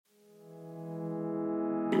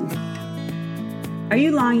Are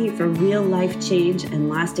you longing for real life change and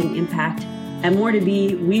lasting impact? At More to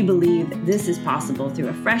Be, we believe this is possible through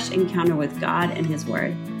a fresh encounter with God and His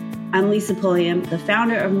Word. I'm Lisa Pulliam, the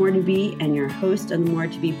founder of More to Be and your host of the More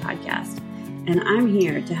to Be podcast. And I'm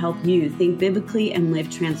here to help you think biblically and live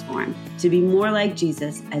transformed, to be more like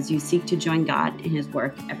Jesus as you seek to join God in His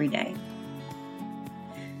work every day.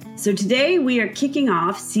 So today we are kicking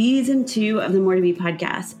off season 2 of the More to Be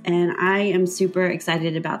podcast, and I am super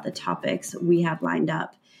excited about the topics we have lined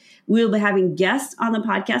up. We'll be having guests on the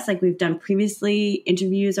podcast like we've done previously.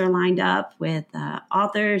 Interviews are lined up with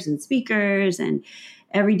authors and speakers and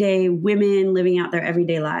everyday women living out their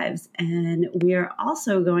everyday lives. And we are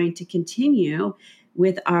also going to continue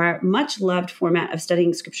with our much loved format of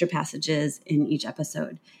studying scripture passages in each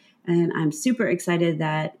episode. And I'm super excited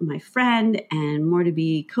that my friend and More to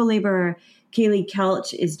Be co-laborer, Kaylee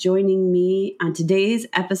Kelch, is joining me on today's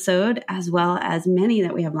episode, as well as many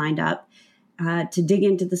that we have lined up to dig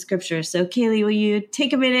into the scriptures. So Kaylee, will you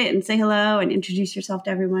take a minute and say hello and introduce yourself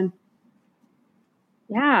to everyone?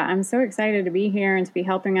 Yeah, I'm so excited to be here and to be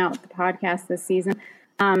helping out with the podcast this season.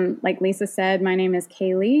 Like Lisa said, my name is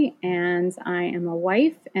Kaylee, and I am a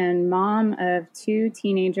wife and mom of 2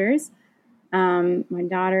 teenagers. My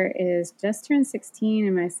daughter is just turned 16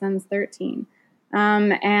 and my son's 13.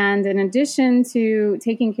 And in addition to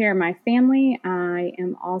taking care of my family, I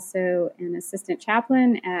am also an assistant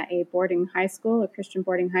chaplain at a boarding high school, a Christian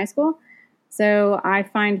boarding high school. So I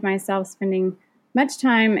find myself spending much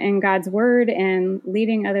time in God's Word and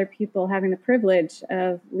leading other people, having the privilege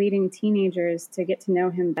of leading teenagers to get to know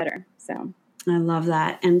Him better. So I love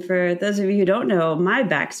that. And for those of you who don't know my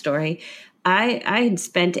backstory, I had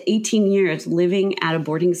spent 18 years living at a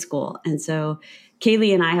boarding school. And so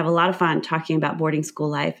Kaylee and I have a lot of fun talking about boarding school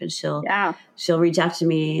life, and she'll reach out to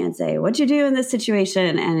me and say, what'd you do in this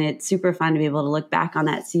situation? And it's super fun to be able to look back on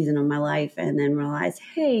that season of my life and then realize,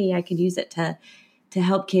 hey, I could use it to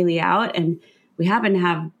help Kaylee out. And we happen to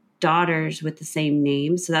have daughters with the same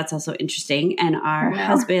name, so that's also interesting. And our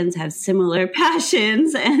husbands have similar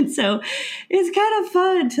passions. And so it's kind of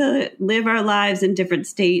fun to live our lives in different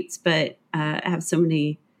states, but have so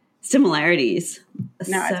many similarities.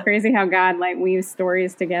 No, it's crazy how God weaves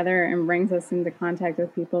stories together and brings us into contact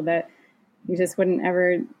with people that you just wouldn't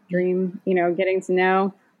ever dream, getting to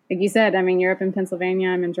know. Like you said, you're up in Pennsylvania,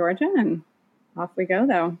 I'm in Georgia, and off we go,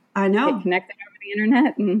 though. I know. Get connected over the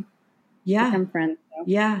internet and become friends. So.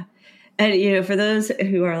 Yeah. And, for those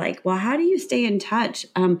who are like, well, how do you stay in touch?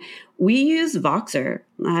 We use Voxer.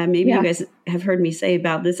 Maybe you guys have heard me say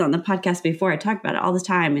about this on the podcast before. I talk about it all the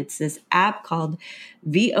time. It's this app called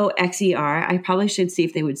Voxer. I probably should see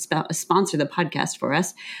if they would sponsor the podcast for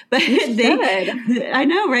us. But I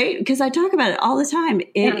know, right? Because I talk about it all the time.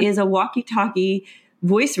 It is a walkie-talkie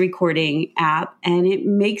voice recording app, and it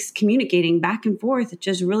makes communicating back and forth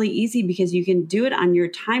just really easy because you can do it on your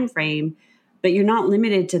time frame, but you're not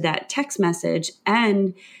limited to that text message,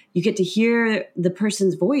 and you get to hear the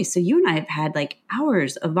person's voice. So you and I have had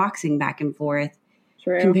hours of voxing back and forth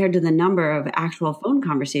compared to the number of actual phone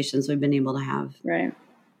conversations we've been able to have. Right.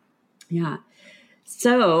 Yeah.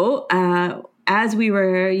 So as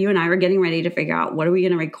you and I were getting ready to figure out what are we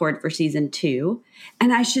going to record for season 2,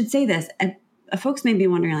 and I should say this, folks may be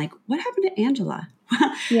wondering, what happened to Angela?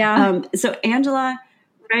 Yeah. So Angela...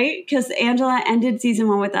 Right? Because Angela ended season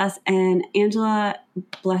 1 with us, and Angela,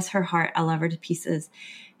 bless her heart, I love her to pieces.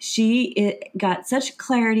 She got such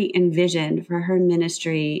clarity and vision for her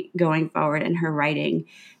ministry going forward and her writing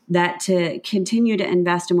that to continue to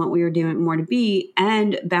invest in what we were doing More to Be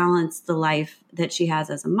and balance the life that she has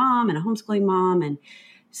as a mom and a homeschooling mom and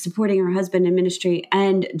supporting her husband in ministry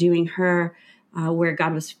and doing her where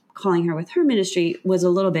God was calling her with her ministry was a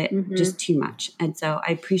little bit just too much. And so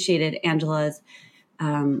I appreciated Angela's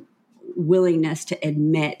willingness to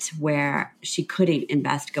admit where she couldn't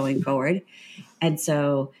invest going forward. And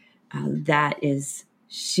so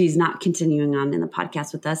she's not continuing on in the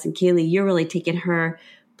podcast with us. And Kaylee, you're really taking her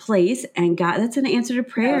place, and God, that's an answer to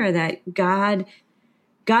prayer that God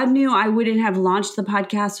knew I wouldn't have launched the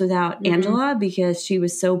podcast without Angela, because she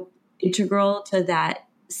was so integral to that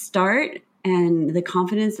start and the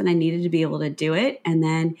confidence that I needed to be able to do it. And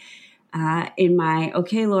then in my,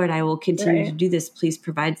 okay, Lord, I will continue to do this. Please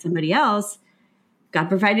provide somebody else. God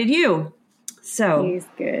provided you. So He's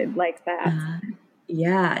good like that.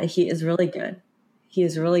 Yeah, He is really good. He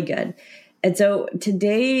is really good. And so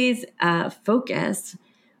today's focus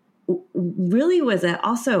really was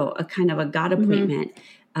also a kind of a God appointment.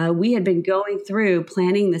 We had been going through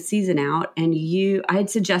planning the season out, and I had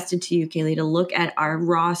suggested to you, Kaylee, to look at our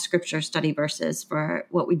raw scripture study verses for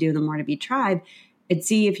what we do in the More to Be tribe. and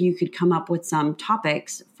see if you could come up with some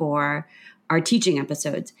topics for our teaching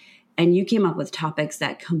episodes. And you came up with topics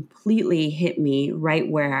that completely hit me right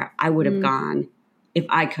where I would have gone if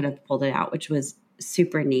I could have pulled it out, which was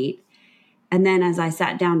super neat. And then as I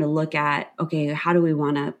sat down to look at, okay, how do we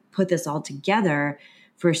want to put this all together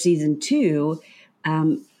for season 2,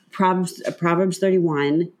 Proverbs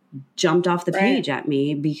 31 jumped off the page at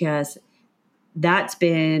me, because that's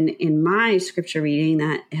been in my scripture reading.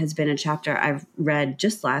 That has been a chapter I've read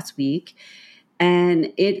just last week,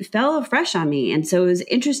 and it fell afresh on me. And so it was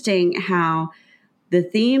interesting how the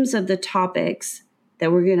themes of the topics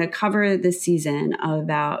that we're going to cover this season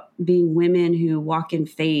about being women who walk in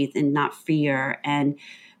faith and not fear, and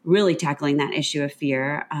really tackling that issue of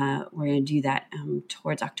fear. We're going to do that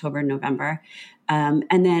towards October, November.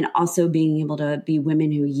 And then also being able to be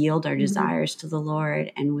women who yield our desires to the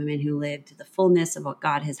Lord, and women who live to the fullness of what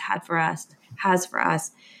God has for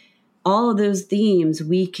us. All of those themes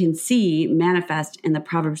we can see manifest in the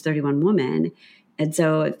Proverbs 31 woman. And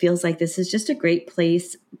so it feels like this is just a great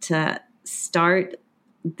place to start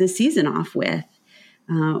the season off with.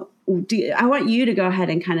 I want you to go ahead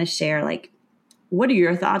and kind of share, like, what are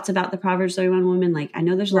your thoughts about the Proverbs 31 woman? Like, I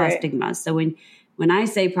know there's a lot of stigmas. So when I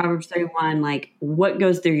say Proverbs 31, like, what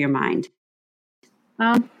goes through your mind?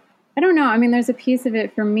 I don't know. I mean, there's a piece of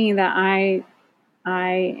it for me that I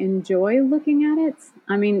enjoy looking at it.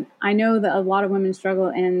 I mean, I know that a lot of women struggle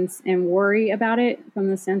and worry about it from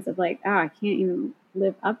the sense of like, I can't even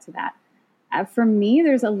live up to that. For me,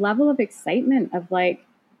 there's a level of excitement of like,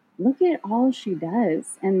 look at all she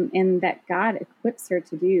does and that God equips her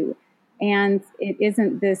to do. And it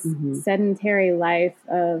isn't this sedentary life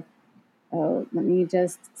of, oh, let me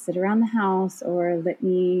just sit around the house, or let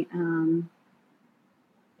me, I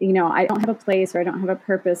don't have a place, or I don't have a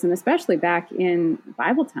purpose. And especially back in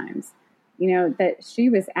Bible times, that she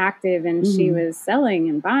was active and she was selling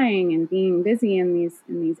and buying and being busy in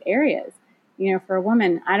these areas. For a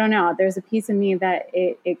woman, I don't know, there's a piece of me that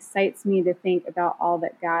it excites me to think about all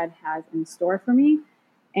that God has in store for me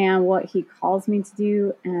and what he calls me to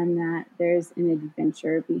do, and that there's an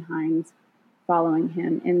adventure behind following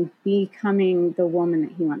him and becoming the woman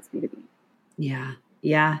that he wants me to be. Yeah,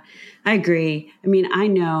 I agree. I mean, I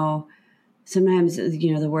know sometimes,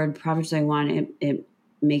 the word Proverbs 31, it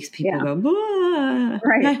makes people go,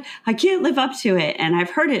 right. I can't live up to it. And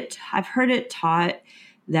I've heard it taught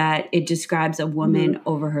that it describes a woman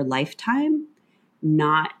over her lifetime,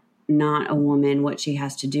 not a woman, what she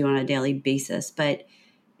has to do on a daily basis. But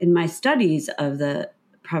in my studies of the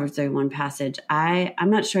Proverbs 31 passage, I'm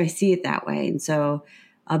not sure I see it that way. And so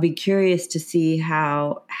I'll be curious to see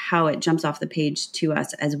how it jumps off the page to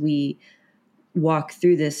us as we walk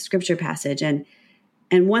through this scripture passage. And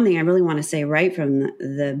one thing I really want to say right from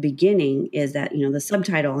the beginning is that, the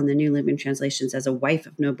subtitle in the New Living Translation says a wife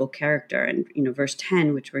of noble character. And, verse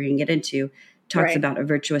 10, which we're going to get into, talks about a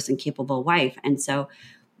virtuous and capable wife. And so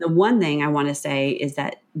the one thing I want to say is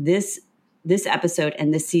that this episode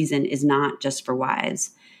and this season is not just for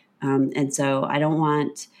wives. And so I don't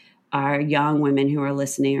want our young women who are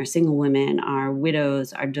listening, our single women, our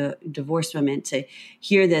widows, our divorced women to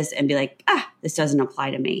hear this and be like, this doesn't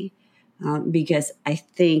apply to me. Because I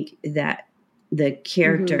think that the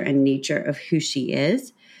character and nature of who she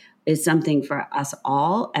is something for us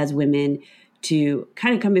all as women to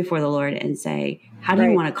kind of come before the Lord and say, how do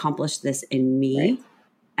you want to accomplish this in me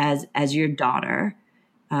as your daughter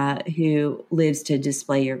who lives to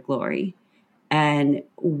display your glory? And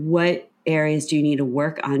what areas do you need to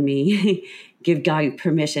work on me? Give God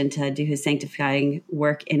permission to do his sanctifying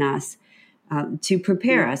work in us, to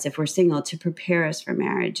prepare us, if we're single, to prepare us for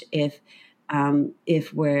marriage. If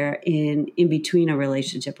we're in between a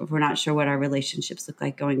relationship, if we're not sure what our relationships look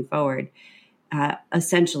like going forward,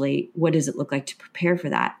 essentially, what does it look like to prepare for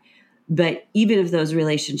that? But even if those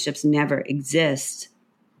relationships never exist,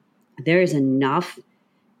 there is enough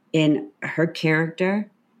in her character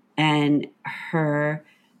and her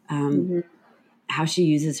how she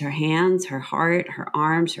uses her hands, her heart, her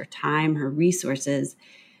arms, her time, her resources,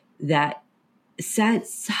 that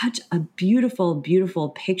sets such a beautiful, beautiful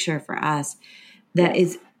picture for us that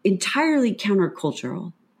is entirely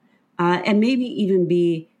countercultural, and maybe even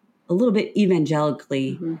be a little bit evangelical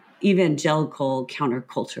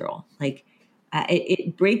countercultural. Like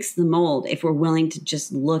it breaks the mold if we're willing to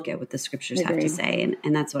just look at what the scriptures have to say.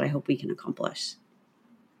 And that's what I hope we can accomplish.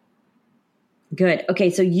 Good. Okay.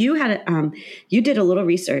 So you did a little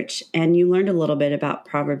research and you learned a little bit about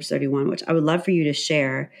Proverbs 31, which I would love for you to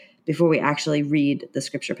share before we actually read the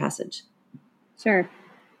scripture passage. Sure.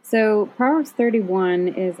 So Proverbs 31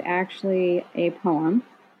 is actually a poem,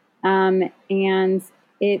 and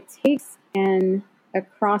it takes an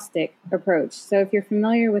acrostic approach. So if you're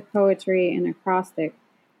familiar with poetry and acrostic,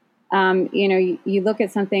 you look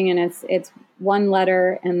at something and it's one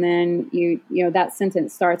letter, and then that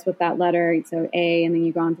sentence starts with that letter. So A, and then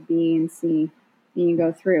you go on to B and C, and you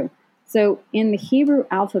go through. So in the Hebrew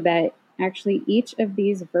alphabet, actually each of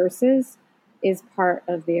these verses is part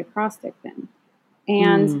of the acrostic then.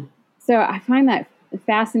 And so I find that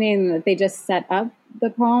fascinating that they just set up the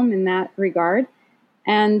poem in that regard.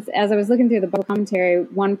 And as I was looking through the Bible commentary,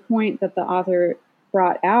 one point that the author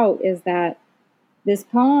brought out is that this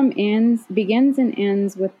poem begins and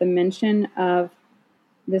ends with the mention of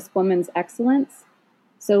this woman's excellence.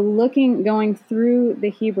 So going through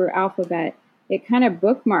the Hebrew alphabet, it kind of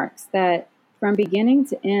bookmarks that from beginning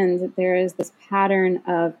to end, there is this pattern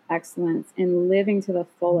of excellence and living to the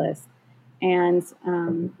fullest and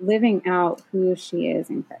living out who she is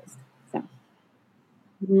in Christ. So,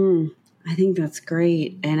 I think that's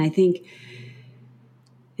great. And I think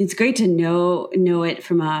it's great to know it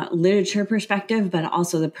from a literature perspective, but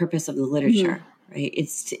also the purpose of the literature, right?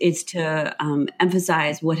 It's to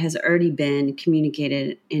emphasize what has already been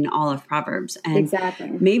communicated in all of Proverbs. And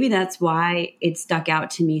exactly. Maybe that's why it stuck out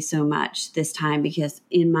to me so much this time, because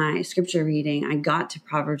in my scripture reading, I got to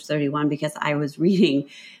Proverbs 31 because I was reading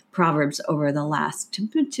Proverbs over the last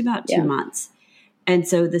about 2 months. And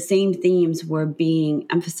so the same themes were being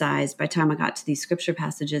emphasized by the time I got to these scripture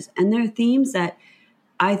passages. And they're themes that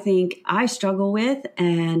I think I struggle with,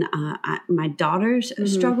 and my daughters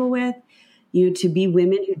struggle with. To be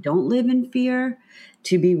women who don't live in fear,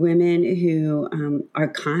 to be women who are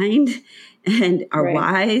kind and are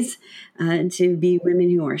wise, to be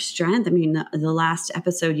women who are strength. I mean, the last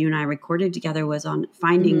episode you and I recorded together was on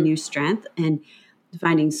finding new strength and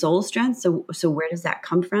finding soul strength. So where does that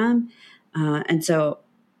come from? And so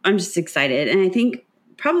I'm just excited. And I think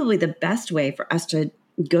probably the best way for us to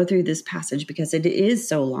go through this passage, because it is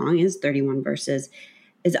so long, is 31 verses,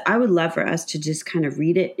 is I would love for us to just kind of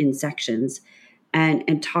read it in sections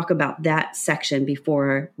and talk about that section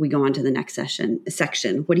before we go on to the next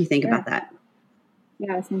section. What do you think about that?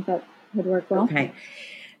 Yeah, I think that would work well. Okay.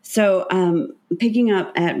 So picking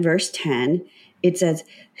up at verse 10, it says,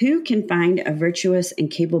 "Who can find a virtuous and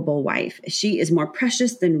capable wife? She is more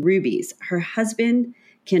precious than rubies. Her husband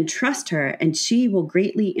can trust her, and she will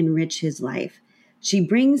greatly enrich his life. She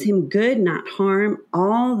brings him good, not harm,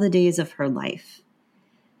 all the days of her life."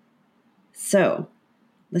 So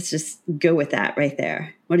let's just go with that right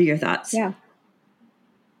there. What are your thoughts? Yeah.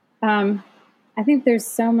 I think there's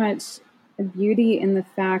so much beauty in the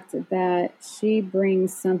fact that she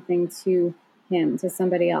brings something to him, to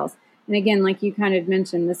somebody else. And again, like you kind of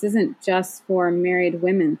mentioned, this isn't just for married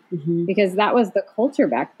women, because that was the culture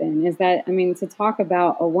back then, is that, I mean, to talk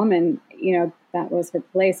about a woman, that was her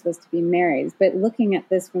place, was to be married. But looking at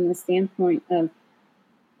this from the standpoint of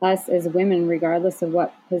us as women, regardless of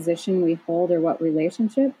what position we hold or what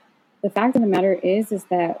relationship, the fact of the matter is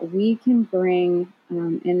that we can bring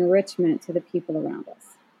enrichment to the people around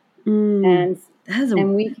us.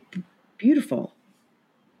 And we beautiful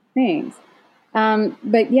things.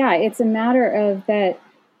 But yeah, it's a matter of that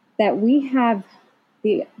we have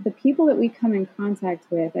the people that we come in contact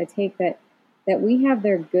with. I take that we have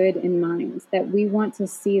their good in mind, that we want to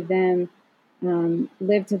see them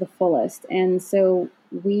live to the fullest, and so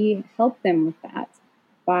we help them with that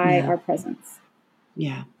by our presence.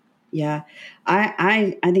 Yeah.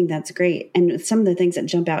 I think that's great. And some of the things that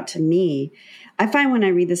jump out to me, I find when I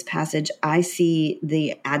read this passage, I see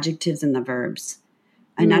the adjectives and the verbs.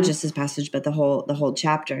 And not just this passage, but the whole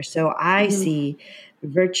chapter. So I see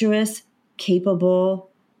virtuous, capable,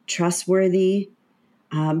 trustworthy,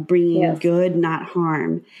 bringing good, not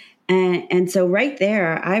harm. And so right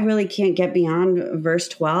there, I really can't get beyond verse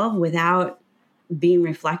 12 without being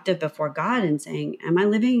reflective before God and saying, am I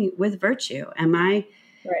living with virtue? Am I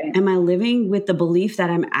living with the belief that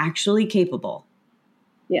I'm actually capable?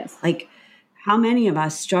 Yes. Like, how many of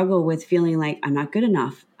us struggle with feeling like I'm not good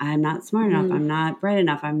enough, I'm not smart enough, I'm not bright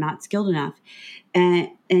enough, I'm not skilled enough.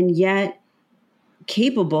 And yet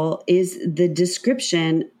capable is the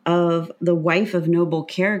description of the wife of noble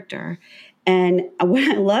character. And what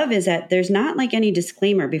I love is that there's not like any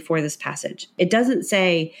disclaimer before this passage. It doesn't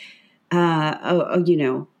say,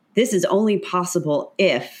 this is only possible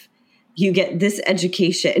if you get this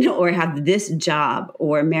education or have this job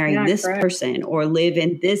or marry this person or live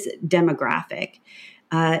in this demographic,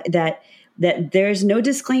 that there's no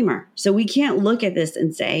disclaimer. So we can't look at this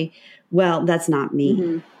and say, well, that's not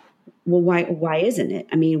me. Well, why isn't it?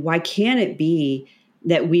 I mean, why can't it be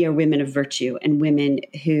that we are women of virtue and women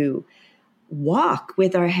who walk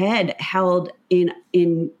with our head held in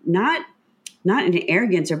not not in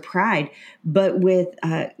arrogance or pride, but with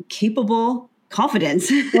capable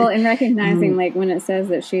confidence. Well, in recognizing, like when it says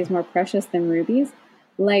that she's more precious than rubies,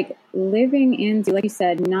 like living into, like you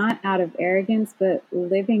said, not out of arrogance, but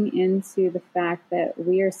living into the fact that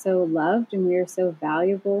we are so loved and we are so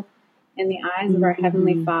valuable in the eyes of our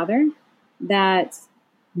Heavenly Father, that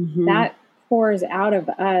that pours out of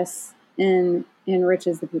us and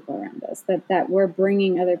enriches the people around us, that we're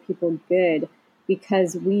bringing other people good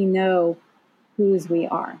because we know whose we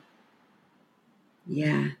are.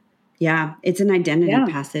 Yeah. It's an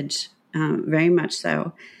identity passage, very much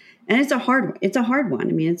so. And it's a hard one.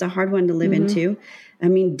 I mean, it's a hard one to live into. I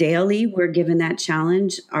mean, daily we're given that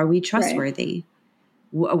challenge. Are we trustworthy?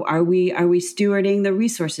 Right. Are we stewarding the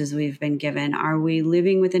resources we've been given? Are we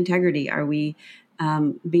living with integrity? Are we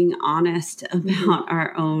being honest about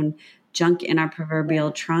our own junk in our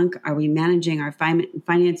proverbial trunk? Are we managing our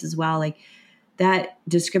finances well? Like, that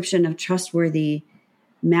description of trustworthy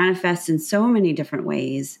manifests in so many different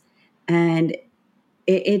ways. And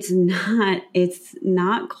it's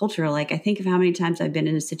not cultural. Like, I think of how many times I've been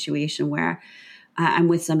in a situation where I'm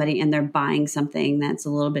with somebody and they're buying something that's a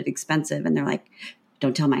little bit expensive, and they're like,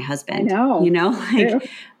 "Don't tell my husband." I know. Like,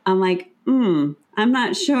 I'm like, I'm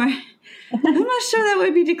not sure. I'm not sure that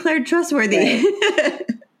would be declared trustworthy.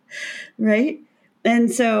 Right?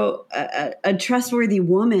 And so a trustworthy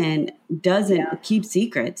woman doesn't keep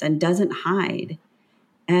secrets and doesn't hide.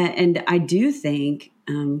 And I do think,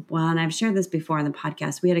 and I've shared this before on the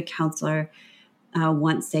podcast, we had a counselor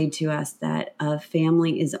once say to us that a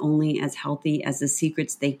family is only as healthy as the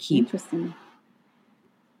secrets they keep. Interesting.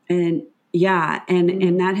 And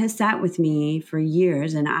and that has sat with me for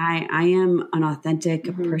years. And I am an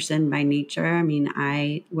authentic person by nature. I mean,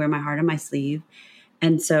 I wear my heart on my sleeve.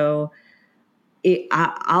 And so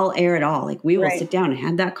I'll air it all. Like, we will sit down and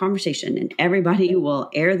have that conversation, and everybody will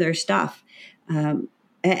air their stuff.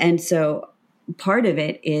 And so part of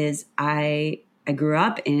it is I grew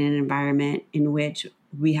up in an environment in which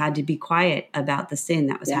we had to be quiet about the sin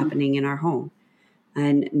that was happening in our home.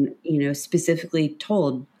 And, specifically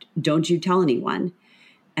told, don't you tell anyone.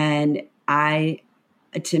 And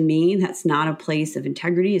to me, that's not a place of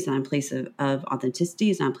integrity. It's not a place of authenticity.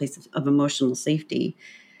 It's not a place of emotional safety.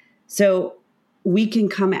 So we can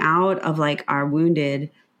come out of like our wounded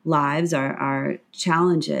lives, our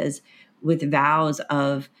challenges, with vows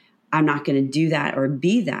of, I'm not going to do that or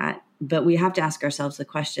be that. But we have to ask ourselves the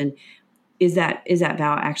question, is that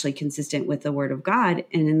vow actually consistent with the Word of God?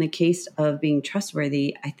 And in the case of being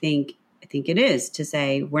trustworthy, I think it is, to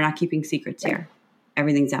say, we're not keeping secrets here.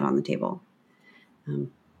 Everything's out on the table.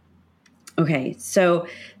 Okay, so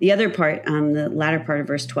the other part, the latter part of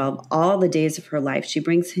verse 12, all the days of her life, she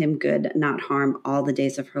brings him good, not harm, all the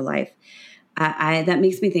days of her life. That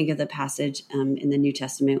makes me think of the passage in the New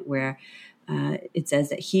Testament where it says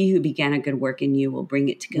that he who began a good work in you will bring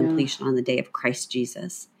it to completion on the day of Christ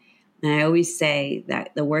Jesus. And I always say that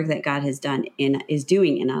the work that God has done is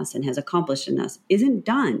doing in us and has accomplished in us isn't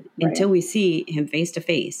done until we see him face to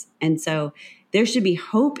face. And so there should be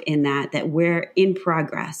hope in that we're in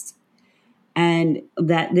progress, and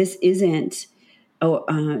that this isn't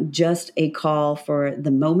just a call for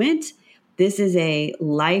the moment. This is a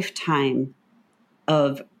lifetime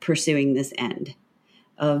of pursuing this end,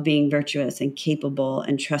 of being virtuous and capable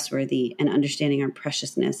and trustworthy and understanding our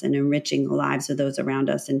preciousness and enriching the lives of those around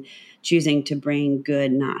us and choosing to bring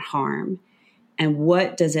good, not harm. And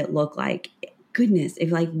what does it look like? Goodness,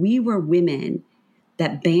 if like we were women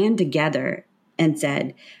that band together and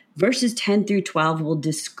said, verses 10 through 12 will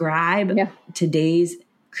describe today's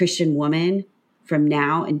Christian woman from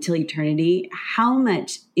now until eternity, how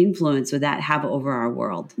much influence would that have over our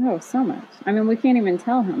world? Oh, so much. I mean, we can't even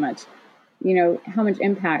tell how much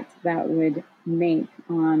impact that would make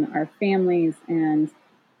on our families and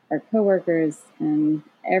our coworkers and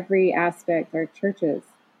every aspect, our churches,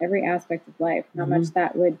 every aspect of life, how much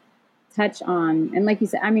that would touch on. And like you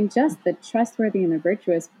said, I mean, just the trustworthy and the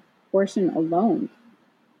virtuous portion alone,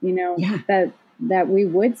 that we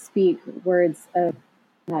would speak words of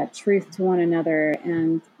truth to one another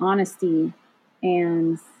and honesty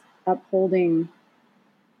and upholding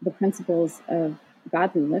the principles of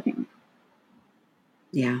godly living.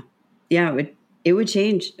 Yeah. It would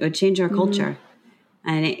change. It would change our culture.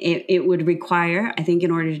 And it would require, I think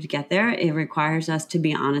in order to get there, it requires us to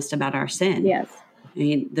be honest about our sin. Yes. I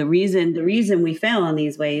mean, the reason we fail in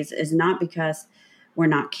these ways is not because we're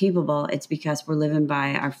not capable. It's because we're living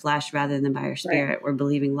by our flesh rather than by our spirit. Right. We're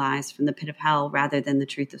believing lies from the pit of hell rather than the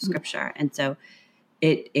truth of Scripture. And so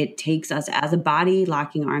it takes us as a body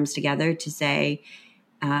locking arms together to say,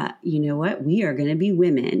 you know what? We are going to be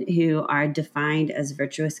women who are defined as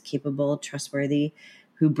virtuous, capable, trustworthy,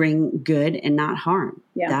 who bring good and not harm.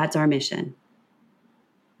 Yeah. That's our mission.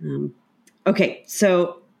 Okay,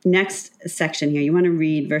 so next section here. You want to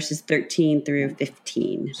read verses 13 through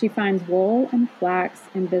 15. She finds wool and flax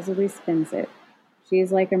and busily spins it. She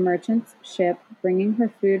is like a merchant's ship bringing her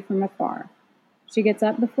food from afar. She gets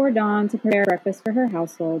up before dawn to prepare breakfast for her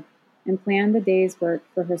household and plan the day's work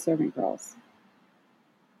for her servant girls.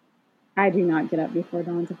 I do not get up before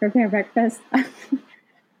dawn to prepare breakfast.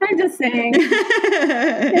 I'm just saying.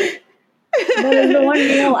 That is the one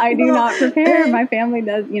meal I do not prepare. My family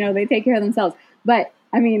does, they take care of themselves. But,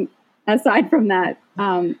 I mean, aside from that,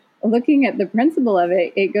 looking at the principle of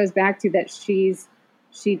it, it goes back to that she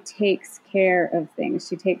takes care of things.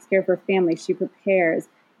 She takes care of her family. She prepares,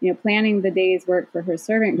 planning the day's work for her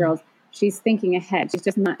servant girls. She's thinking ahead.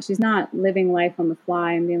 She's not living life on the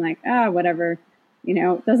fly and being like, whatever,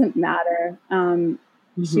 it doesn't matter.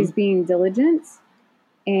 She's being diligent,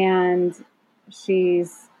 and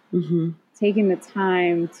she's taking the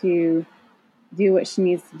time to do what she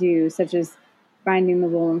needs to do, such as finding the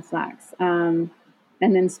wool and flax, and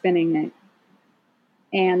then spinning it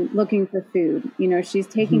and looking for food. She's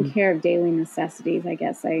taking care of daily necessities, I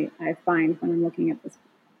guess I find when I'm looking at this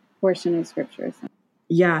portion of scripture. So.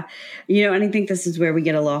 Yeah. And I think this is where we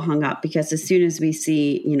get a little hung up, because as soon as we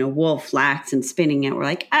see, wool, flax, and spinning it, we're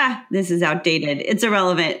like, this is outdated. It's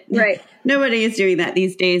irrelevant. Right. Nobody is doing that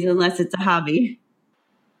these days unless it's a hobby.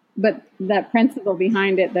 But that principle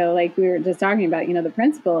behind it, though, like we were just talking about, the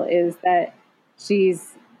principle is that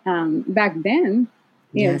she's, back then,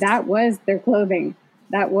 that was their clothing.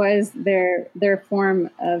 That was their form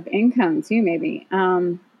of income too, maybe.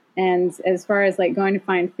 And as far as like going to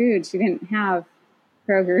find food, she didn't have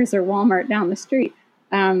Kroger's or Walmart down the street.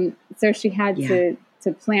 So she had to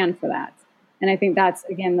plan for that. And I think that's,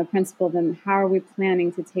 again, the principle. Then how are we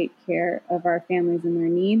planning to take care of our families and their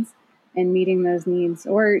needs and meeting those needs,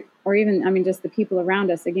 or even, just the people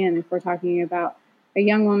around us? Again, if we're talking about a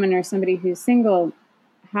young woman or somebody who's single,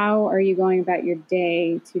 how are you going about your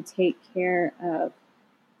day to take care of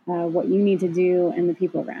what you need to do and the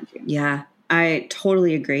people around you? Yeah, I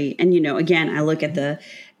totally agree. And, again, I look at the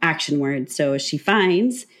action word. So she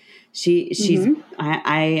finds,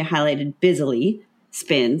 I highlighted busily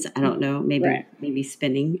spins. I don't know, maybe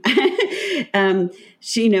spinning.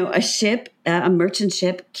 She, a ship, a merchant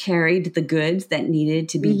ship carried the goods that needed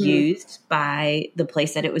to be used by the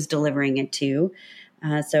place that it was delivering it to.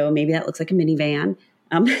 So maybe that looks like a minivan.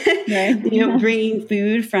 Bringing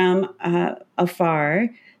food from afar.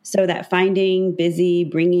 So that finding, busy,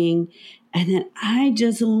 bringing. And then I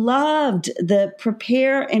just loved the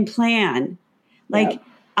prepare and plan.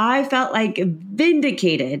 I felt like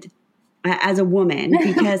vindicated as a woman,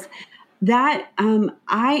 because that I'm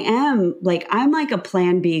like a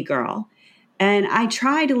plan B girl, and I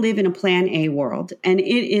try to live in a plan A world, and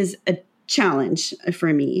it is a challenge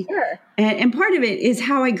for me. Sure. And part of it is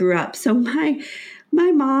how I grew up. So my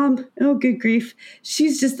mom, oh, good grief,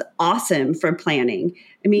 she's just awesome for planning.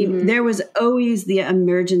 I mean, there was always the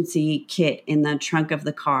emergency kit in the trunk of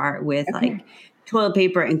the car with like toilet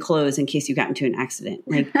paper and clothes in case you got into an accident.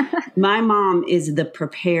 Like my mom is the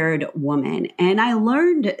prepared woman, and I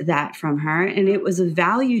learned that from her, and it was a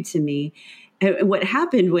value to me. And what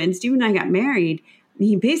happened when Steve and I got married,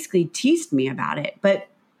 he basically teased me about it, but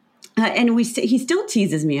he still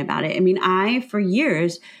teases me about it. I mean, I, for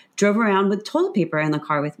years, drove around with toilet paper in the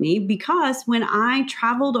car with me, because when I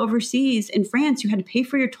traveled overseas in France, you had to pay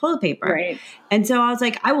for your toilet paper. Right. And so I was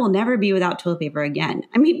like, I will never be without toilet paper again.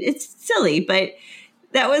 I mean, it's silly, but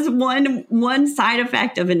that was one side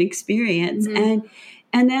effect of an experience.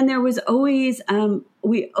 And then there was always,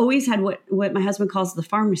 we always had what my husband calls the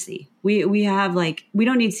pharmacy. We have we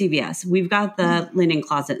don't need CVS. We've got the linen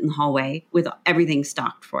closet in the hallway with everything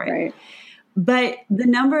stocked for it. Right. But the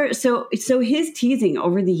number, so his teasing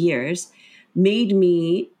over the years made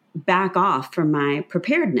me back off from my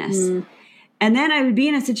preparedness. And then I would be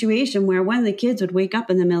in a situation where one of the kids would wake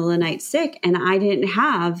up in the middle of the night sick, and I didn't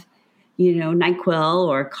have, NyQuil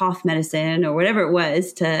or cough medicine or whatever it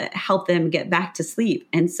was to help them get back to sleep.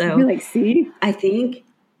 And so you're like, see, I think,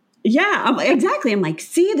 exactly. I'm like,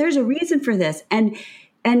 see, there's a reason for this.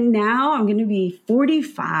 And now I'm going to be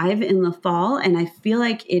 45 in the fall, and I feel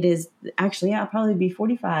like it is actually, I'll probably be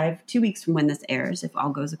 45 2 weeks from when this airs, if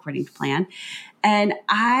all goes according to plan. And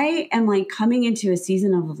I am coming into a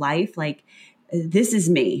season of life, this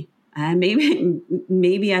is me.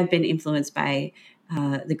 Maybe I've been influenced by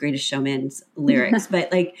The Greatest Showman's lyrics,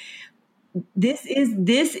 but this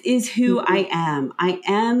is who I am. I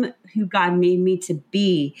am who God made me to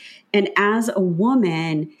be. And as a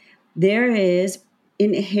woman, there is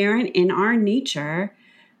inherent in our nature,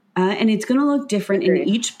 and it's going to look different in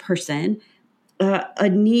each person, a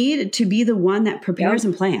need to be the one that prepares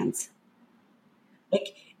and plans.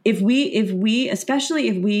 Like if we, especially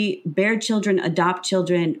if we bear children, adopt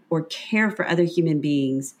children, or care for other human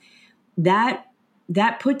beings, that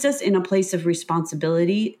puts us in a place of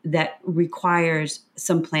responsibility that requires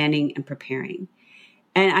some planning and preparing.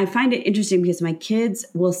 And I find it interesting because my kids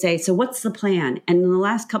will say, so what's the plan? And in the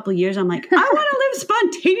last couple of years, I'm like, I want to live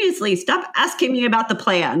spontaneously. Stop asking me about the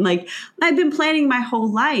plan. Like, I've been planning my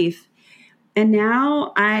whole life. And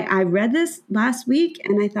now I read this last week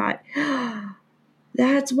and I thought,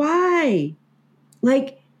 that's why.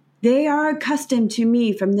 Like, they are accustomed to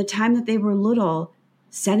me from the time that they were little,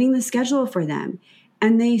 setting the schedule for them.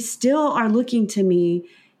 And they still are looking to me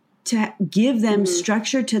to give them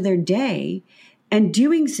structure to their day. And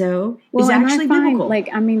doing so is actually biblical. Like,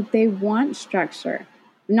 I mean, they want structure.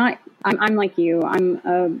 I'm like you. I'm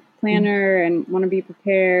a planner and want to be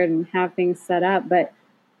prepared and have things set up. But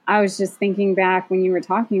I was just thinking back when you were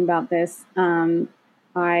talking about this.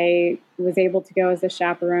 I was able to go as a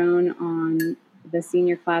chaperone on the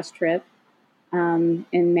senior class trip in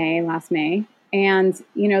last May. And,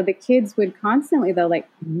 you know, the kids would constantly, though, like,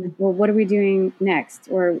 well, what are we doing next?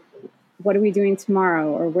 Or what are we doing tomorrow?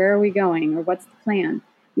 Or where are we going? Or what's the plan?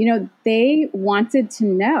 You know, they wanted to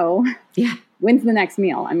know when's the next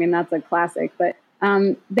meal. I mean, that's a classic, but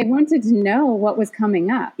they wanted to know what was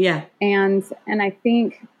coming up. Yeah. And I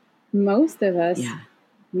think most of us, I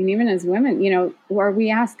mean, even as women, you know, or we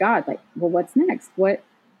ask God, like, well, what's next? What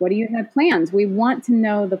do you have planned? We want to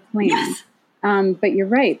know the plan. Yes. But you're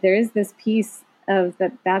right. There is this piece of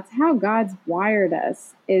that's how God's wired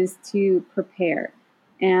us, is to prepare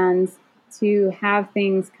and to have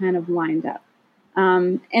things kind of lined up.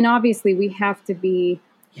 And obviously we have to be,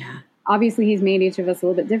 obviously he's made each of us a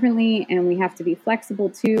little bit differently, and we have to be flexible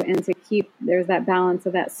too, and to keep, there's that balance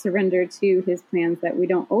of that surrender to his plans, that we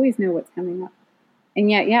don't always know what's coming up. And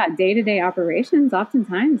yet, day-to-day operations,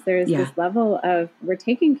 oftentimes there's this level of, we're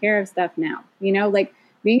taking care of stuff now, you know, like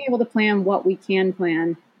being able to plan what we can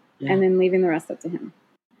plan and then leaving the rest up to him.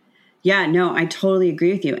 Yeah, no, I totally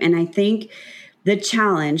agree with you. And I think the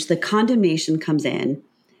challenge, the condemnation comes in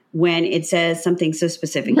when it says something so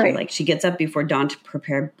specific here, like she gets up before dawn to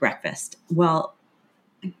prepare breakfast. Well,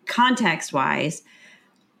 context-wise,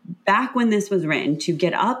 back when this was written, to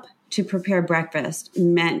get up to prepare breakfast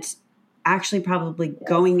meant actually probably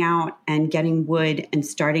going out and getting wood and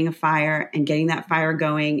starting a fire and getting that fire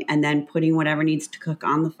going and then putting whatever needs to cook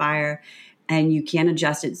on the fire, and you can't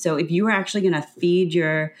adjust it. So if you were actually going to feed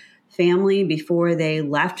your family before they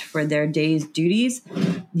left for their day's duties,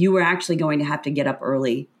 you were actually going to have to get up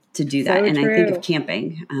early to do that. And I think of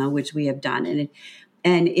camping, which we have done.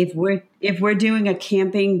 And if we're doing a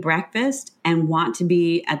camping breakfast and want to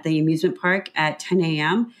be at the amusement park at 10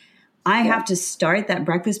 a.m., I have to start that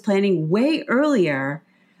breakfast planning way earlier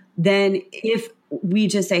than if we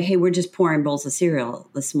just say, hey, we're just pouring bowls of cereal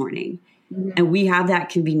this morning. And we have that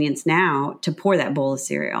convenience now to pour that bowl of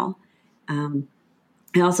cereal.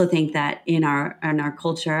 I also think that in our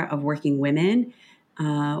culture of working women,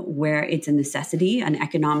 where it's a necessity, an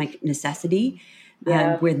economic necessity,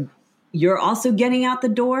 where you're also getting out the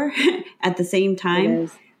door at the same time,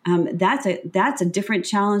 that's a different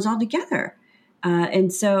challenge altogether.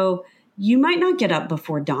 And so you might not get up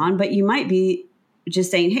before dawn, but you might be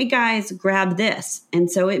just saying, hey guys, grab this. And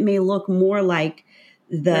so it may look more like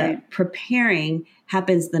the preparing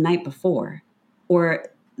happens the night before or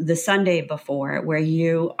the Sunday before, where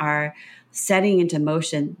you are setting into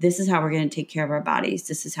motion, this is how we're going to take care of our bodies.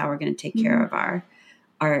 This is how we're going to take care of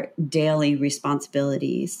our daily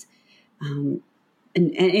responsibilities. And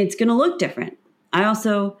it's going to look different. I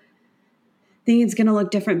also think it's going to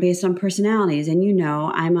look different based on personalities. And you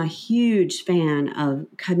know, I'm a huge fan of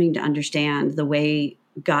coming to understand the way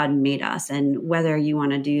God made us, and whether you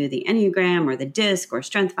want to do the Enneagram or the DISC or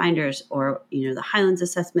Strength Finders or, you know, the Highlands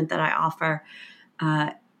assessment that I offer,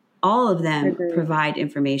 all of them provide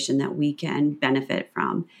information that we can benefit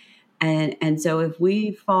from. And so if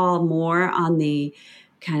we fall more on the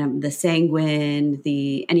kind of the sanguine,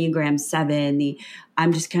 the Enneagram 7,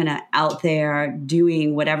 I'm just kind of out there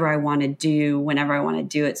doing whatever I want to do, whenever I want to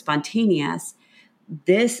do it, spontaneous,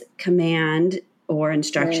 this command or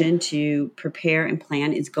instruction to prepare and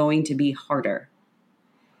plan is going to be harder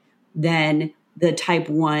than the type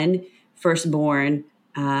 1 firstborn,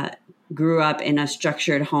 grew up in a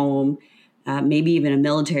structured home, maybe even a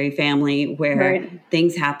military family where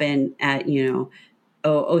things happen at,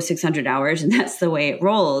 600 hours, and that's the way it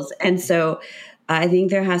rolls. And so I think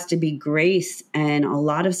there has to be grace and a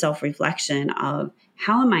lot of self-reflection of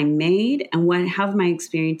how am I made, and how have my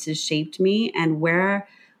experiences shaped me, and where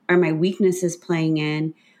are my weaknesses playing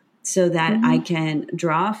in, so that I can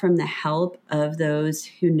draw from the help of those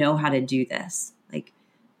who know how to do this. Like,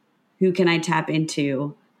 who can I tap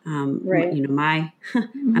into? Right.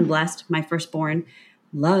 I'm blessed. My firstborn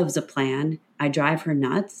loves a plan. I drive her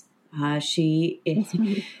nuts. She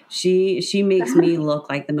makes me look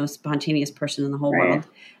like the most spontaneous person in the whole world.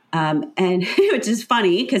 And which is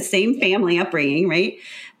funny because same family upbringing, right?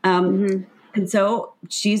 And so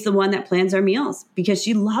she's the one that plans our meals because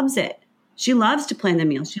she loves it. She loves to plan the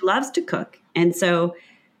meals. She loves to cook. And so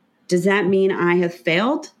does that mean I have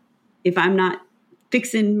failed if I'm not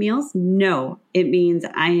fixing meals? No, it means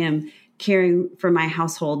I am caring for my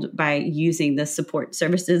household by using the support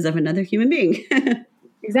services of another human being.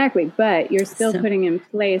 Exactly. But you're still putting in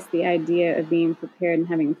place the idea of being prepared and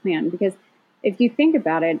having a plan. Because if you think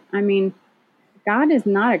about it, I mean, God is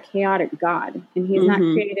not a chaotic God, and he's not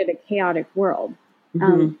created a chaotic world.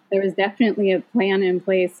 There was definitely a plan in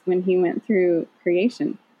place when he went through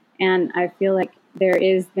creation. And I feel like there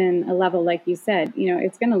is then a level, like you said,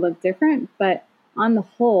 it's going to look different, but on the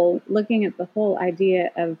whole, looking at the whole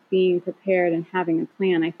idea of being prepared and having a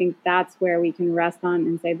plan, I think that's where we can rest on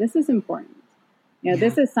and say, this is important.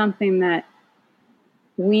 This is something that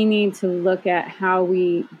we need to look at how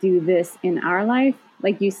we do this in our life.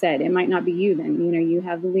 Like you said, it might not be you then. You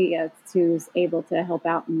have Leah who's able to help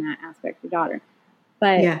out in that aspect, your daughter.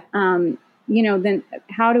 But, then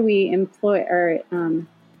how do we employ or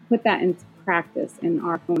put that into practice in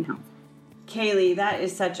our own house? Kaylee, that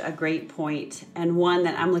is such a great point, and one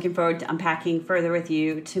that I'm looking forward to unpacking further with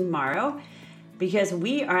you tomorrow, because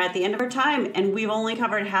we are at the end of our time and we've only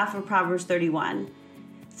covered half of Proverbs 31.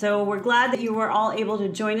 So we're glad that you were all able to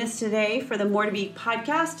join us today for the More to Be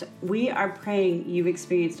podcast. We are praying you've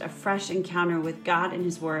experienced a fresh encounter with God and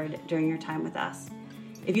his word during your time with us.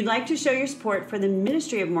 If you'd like to show your support for the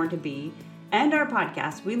ministry of More to Be and our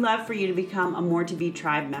podcast, we'd love for you to become a More to Be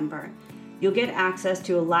tribe member. You'll get access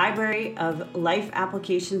to a library of life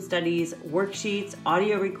application studies, worksheets,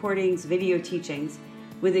 audio recordings, video teachings,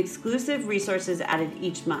 with exclusive resources added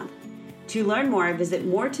each month. To learn more, visit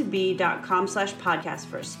moretobe.com/podcast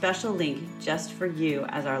for a special link just for you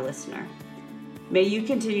as our listener. May you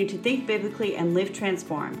continue to think biblically and live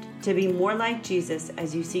transformed, to be more like Jesus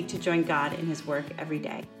as you seek to join God in his work every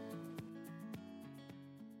day.